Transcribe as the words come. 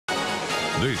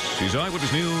This is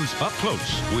Eyewitness News Up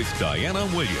Close with Diana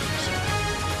Williams.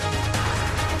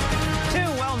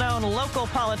 Two well-known local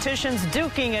politicians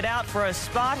duking it out for a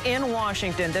spot in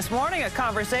Washington. This morning, a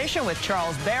conversation with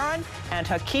Charles Barron and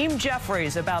Hakeem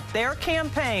Jeffries about their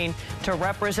campaign to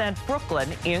represent Brooklyn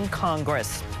in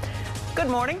Congress. Good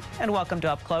morning and welcome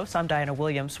to Up Close. I'm Diana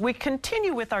Williams. We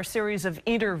continue with our series of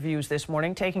interviews this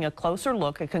morning, taking a closer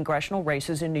look at congressional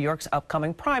races in New York's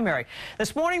upcoming primary.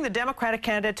 This morning, the Democratic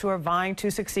candidates who are vying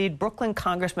to succeed Brooklyn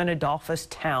Congressman Adolphus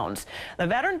Towns. The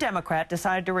veteran Democrat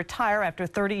decided to retire after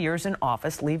 30 years in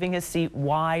office, leaving his seat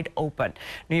wide open.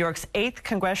 New York's 8th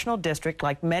congressional district,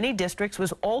 like many districts,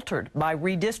 was altered by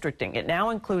redistricting. It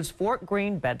now includes Fort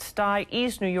Greene, Bed-Stuy,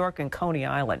 East New York, and Coney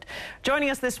Island. Joining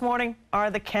us this morning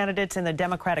are the candidates in the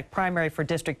Democratic primary for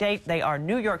District 8. They are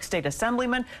New York State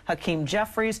Assemblyman Hakeem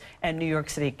Jeffries and New York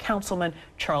City Councilman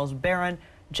Charles Barron.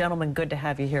 Gentlemen, good to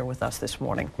have you here with us this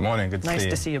morning. Morning, good to see you. Nice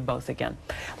to see you both again.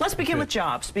 Let's begin with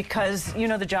jobs, because, you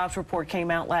know, the jobs report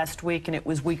came out last week and it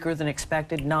was weaker than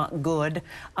expected, not good.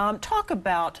 Talk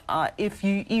about if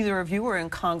either of you were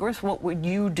in Congress, what would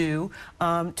you do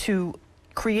to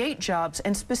create jobs,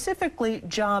 and specifically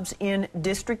jobs in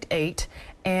District 8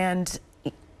 and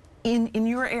in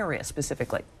your area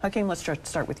specifically? Hakeem, let's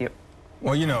start with you.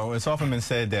 Well, you know, it's often been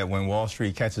said that when Wall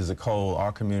Street catches a cold,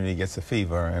 our community gets a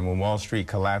fever. And when Wall Street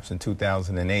collapsed in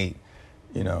 2008,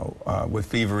 you know, with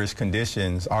feverish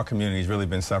conditions, our community's really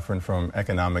been suffering from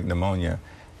economic pneumonia.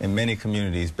 In many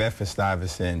communities,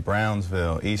 Bedford-Stuyvesant,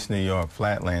 Brownsville, East New York,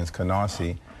 Flatlands,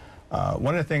 Canarsie.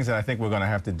 One of the things that I think we're going to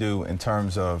have to do in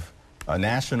terms of a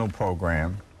national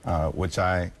program, which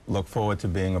I look forward to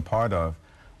being a part of,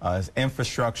 is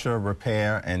infrastructure,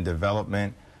 repair, and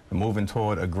development, moving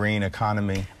toward a green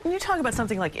economy. When you talk about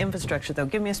something like infrastructure, though,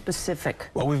 give me a specific.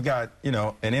 Well, we've got, you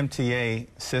know, an MTA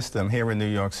system here in New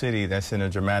York City that's in a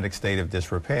dramatic state of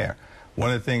disrepair. One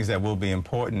of the things that will be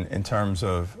important in terms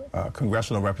of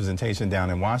congressional representation down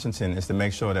in Washington is to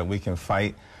make sure that we can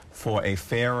fight for a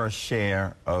fairer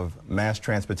share of mass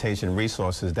transportation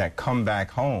resources that come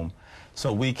back home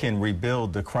so we can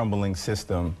rebuild the crumbling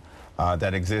system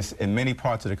that exists in many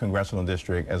parts of the congressional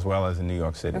district as well as in New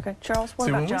York City. Okay, Charles, what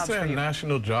about jobs for you? When we say a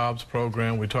national jobs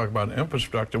program, we talk about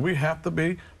infrastructure, we have to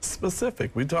be specific.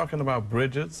 We're talking about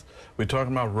bridges, we're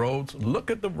talking about roads.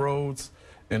 Look at the roads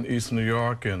in East New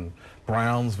York and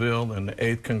Brownsville and the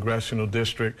 8th Congressional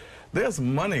District. There's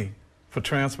money for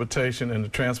transportation in the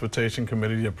Transportation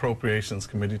Committee, the Appropriations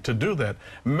Committee, to do that.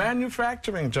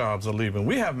 Manufacturing jobs are leaving.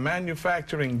 We have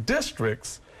manufacturing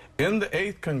districts in the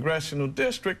 8th Congressional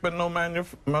District, but no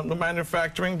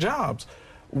manufacturing jobs.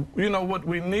 You know, what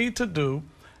we need to do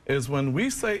is when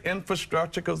we say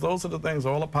infrastructure, because those are the things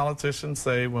all the politicians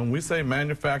say, when we say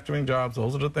manufacturing jobs,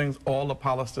 those are the things all the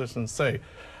politicians say.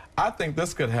 I think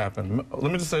this could happen.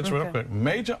 Let me just say this real quick.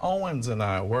 Major Owens and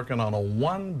I are working on a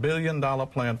 $1 billion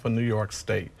plan for New York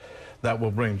State that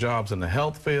will bring jobs in the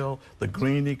health field, the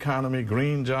green economy,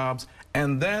 green jobs,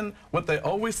 and then what they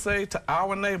always say to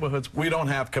our neighborhoods, we don't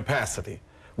have capacity.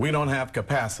 We don't have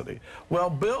capacity. Well,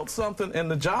 build something in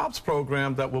the jobs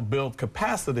program that will build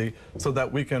capacity so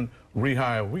that we can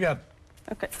rehire. We got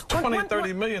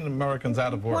 30 million Americans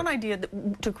out of work. One idea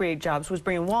to create jobs was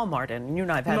bringing Walmart in. And you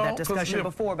and I have had that discussion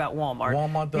before about Walmart.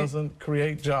 Walmart doesn't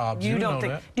create jobs. You don't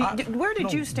think. Where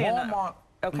did you stand on Walmart?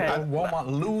 Okay. Walmart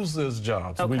loses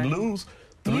jobs. Okay. We lose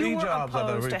 3 jobs out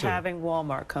of every 2. You were opposed to having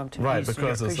Walmart come to Right, East New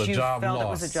York because it's a job felt loss. It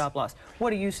was a job loss.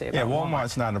 What do you say about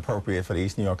Walmart's not appropriate for the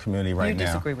East New York community right now. You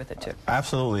disagree with it, too.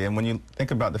 Absolutely. And when you think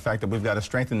about the fact that we've got to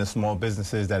strengthen the small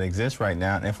businesses that exist right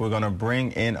now, and if we're going to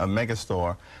bring in a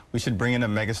megastore, we should bring in a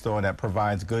megastore that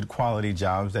provides good quality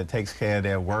jobs, that takes care of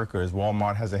their workers.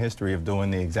 Walmart has a history of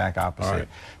doing the exact opposite. Right.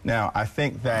 Now, I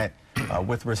think that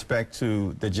with respect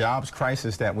to the jobs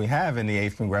crisis that we have in the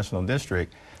 8th Congressional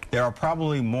District, there are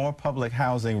probably more public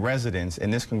housing residents in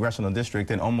this congressional district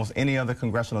than almost any other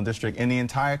congressional district in the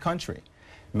entire country.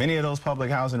 Many of those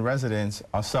public housing residents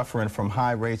are suffering from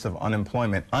high rates of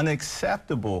unemployment,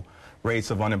 unacceptable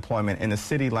rates of unemployment in a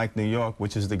city like New York,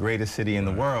 which is the greatest city in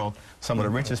the world, some of the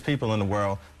richest people in the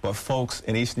world, but folks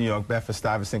in East New York,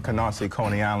 Bedford-Stuyvesant, Canarsie,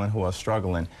 Coney Island who are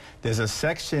struggling. There's a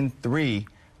Section 3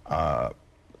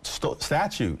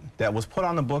 statute that was put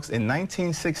on the books in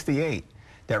 1968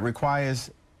 that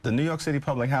requires the New York City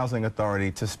Public Housing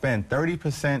Authority to spend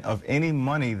 30% of any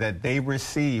money that they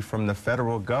receive from the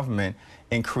federal government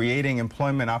in creating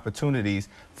employment opportunities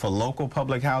for local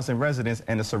public housing residents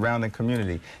and the surrounding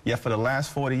community. Yet for the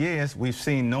last 40 years, we've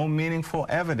seen no meaningful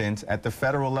evidence at the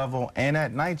federal level and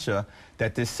at NYCHA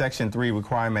that this Section 3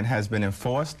 requirement has been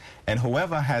enforced. And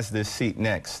whoever has this seat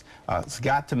next has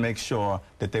got to make sure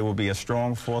that there will be a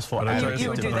strong, forceful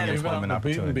advocate to bring employment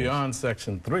opportunities. Beyond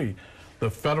Section 3, the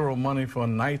federal money for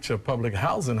NYCHA public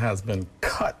housing has been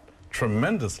cut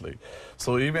tremendously.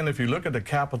 So even if you look at the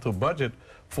capital budget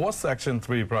for Section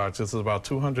 3 projects, it's about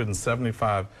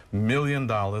 $275 million in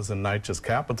NYCHA's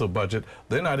capital budget.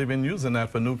 They're not even using that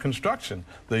for new construction.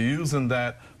 They're using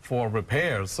that for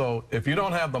repairs. So if you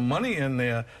don't have the money in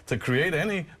there to create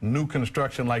any new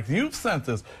construction like youth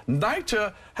centers,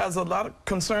 NYCHA has a lot of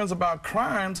concerns about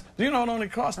crimes. You know, it only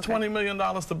costs $20 million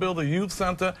to build a youth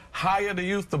center, hire the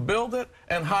youth to build it,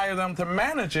 and hire them to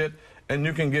manage it, and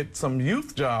you can get some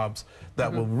youth jobs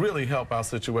that will really help our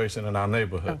situation in our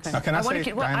neighborhoods. Okay.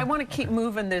 I want to keep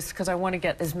moving this because I want to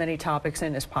get as many topics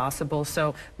in as possible.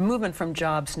 So moving from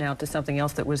jobs now to something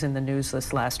else that was in the news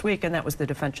this last week, and that was the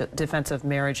Defense of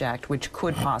Marriage Act, which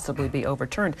could possibly be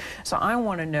overturned. So I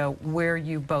want to know where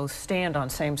you both stand on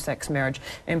same-sex marriage.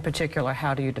 In particular,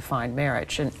 how do you define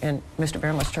marriage? And Mr.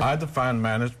 Barron, let's turn. I define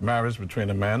marriage between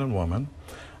a man and woman.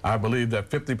 I believe that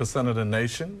 50% of the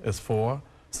nation is for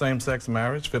same-sex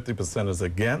marriage, 50% is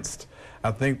against.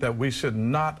 I think that we should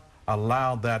not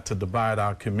allow that to divide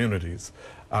our communities.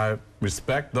 I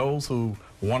respect those who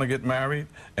want to get married.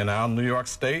 In our New York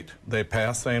State, they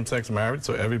passed same-sex marriage,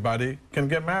 so everybody can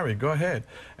get married. Go ahead.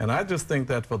 And I just think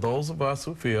that for those of us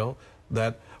who feel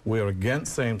that we're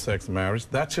against same-sex marriage,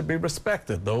 that should be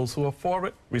respected. Those who are for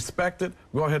it, respect it,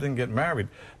 go ahead and get married.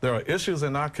 There are issues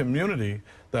in our community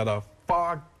that are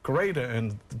far greater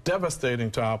and devastating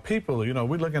to our people. You know,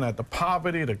 we're looking at the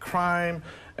poverty, the crime,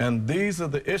 and these are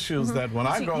the issues that when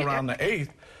I go around the 8th,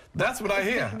 that's what I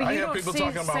hear. But I hear people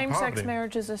talking about poverty. Same-sex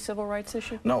marriage is a civil rights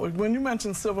issue? No, when you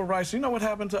mention civil rights, you know what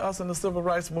happened to us in the civil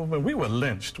rights movement? We were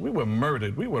lynched, we were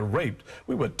murdered, we were raped,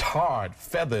 we were tarred,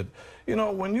 feathered. You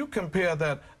know, when you compare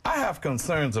that, I have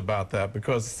concerns about that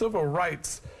because civil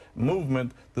rights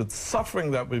movement, the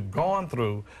suffering that we've gone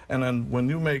through, and then when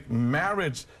you make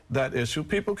marriage that issue,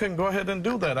 people can go ahead and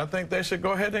do that. I think they should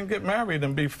go ahead and get married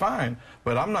and be fine,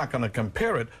 but I'm not going to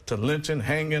compare it to lynching,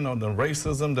 hanging, or the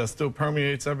racism that still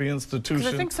permeates every institution in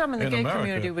America. Because I think some in the gay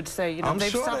community would say, you know,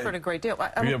 they've suffered a great deal.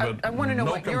 I want to know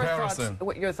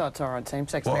what your thoughts are on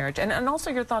same-sex marriage, and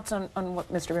also your thoughts on what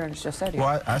Mr. Barron just said here.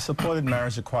 Well, I supported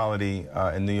marriage equality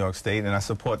in New York State, and I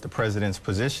support the president's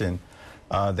position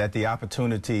that the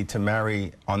opportunity to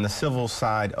marry on the civil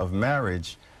side of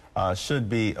marriage should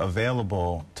be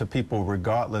available to people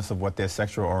regardless of what their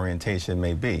sexual orientation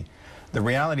may be. The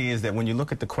reality is that when you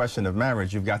look at the question of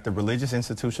marriage, you've got the religious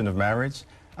institution of marriage.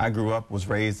 I grew up, was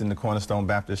raised in the Cornerstone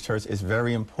Baptist Church. It's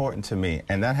very important to me,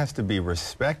 and that has to be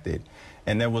respected.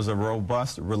 And there was a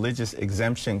robust religious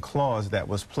exemption clause that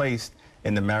was placed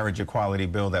in the marriage equality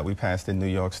bill that we passed in New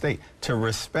York State to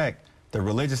respect the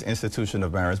religious institution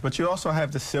of marriage, but you also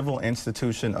have the civil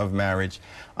institution of marriage,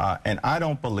 and I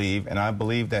don't believe, and I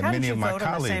believe that many of my colleagues...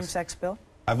 How did you vote on the same-sex bill?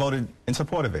 I voted in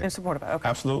support of it. In support of it, okay.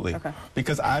 Absolutely. Okay.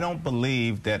 Because I don't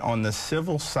believe that on the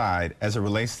civil side, as it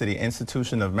relates to the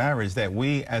institution of marriage, that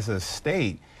we as a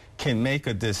state can make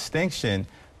a distinction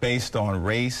based on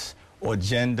race or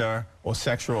gender or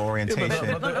sexual orientation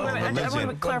or religion. I want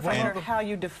to clarify here how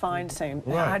you define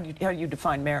how you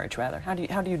define marriage, rather. How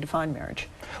do you define marriage?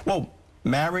 Well,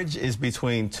 marriage is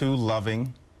between two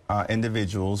loving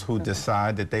individuals who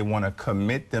decide that they want to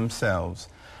commit themselves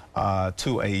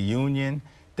to a union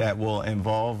that will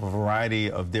involve a variety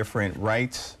of different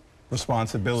rights,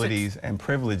 responsibilities, and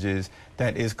privileges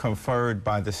that is conferred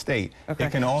by the state. Okay.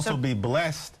 It can also be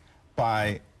blessed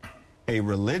by a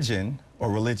religion or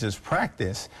religious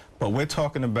practice, but we're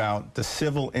talking about the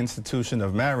civil institution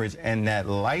of marriage and that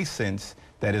license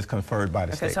that is conferred by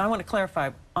the state. Okay, so I want to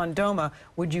clarify, on DOMA,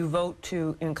 would you vote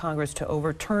in Congress to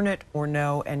overturn it or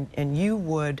no, and you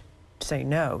would say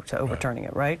no to overturning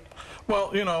it, right?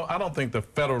 Well, you know, I don't think the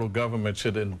federal government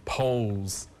should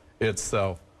impose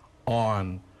itself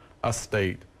on a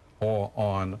state or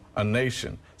on a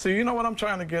nation. So you know what I'm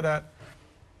trying to get at?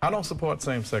 I don't support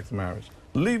same-sex marriage.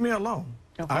 Leave me alone.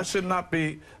 Okay. I should not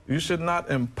be, you should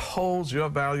not impose your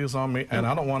values on me, and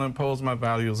I don't want to impose my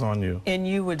values on you. And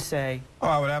you would say? Oh,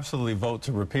 I would absolutely vote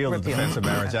to repeal the Defense of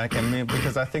Marriage Act. I mean,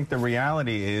 because I think the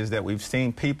reality is that we've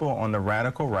seen people on the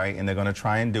radical right, and they're going to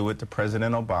try and do it to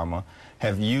President Obama,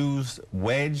 have used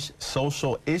wedge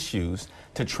social issues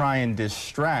to try and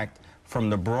distract from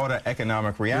the broader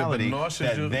economic reality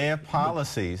that their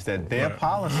policies,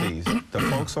 the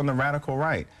folks on the radical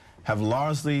right, have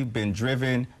largely been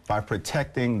driven by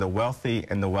protecting the wealthy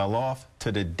and the well-off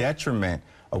to the detriment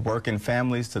of working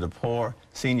families, to the poor,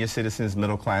 senior citizens,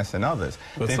 middle class, and others.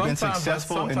 But they've been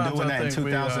successful in doing that in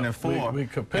 2004,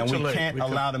 and we can't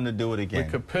allow them to do it again.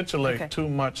 We capitulate too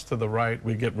much to the right.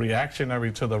 We get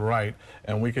reactionary to the right,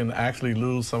 and we can actually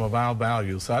lose some of our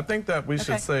values. So I think that we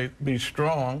should be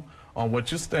strong on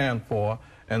what you stand for,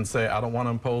 and say, I don't want to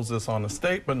impose this on the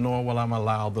state, but nor will I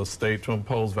allow the state to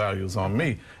impose values on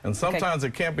me. And sometimes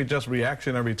it can't be just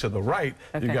reactionary to the right.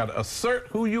 You got to assert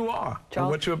who you are and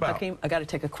what you're about. Hakeem, I got to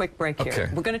take a quick break here.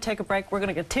 We're going to take a break. We're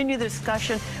going to continue the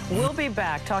discussion. We'll be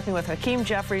back talking with Hakeem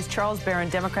Jeffries, Charles Barron,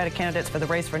 Democratic candidates for the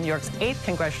race for New York's 8th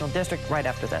Congressional District right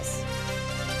after this.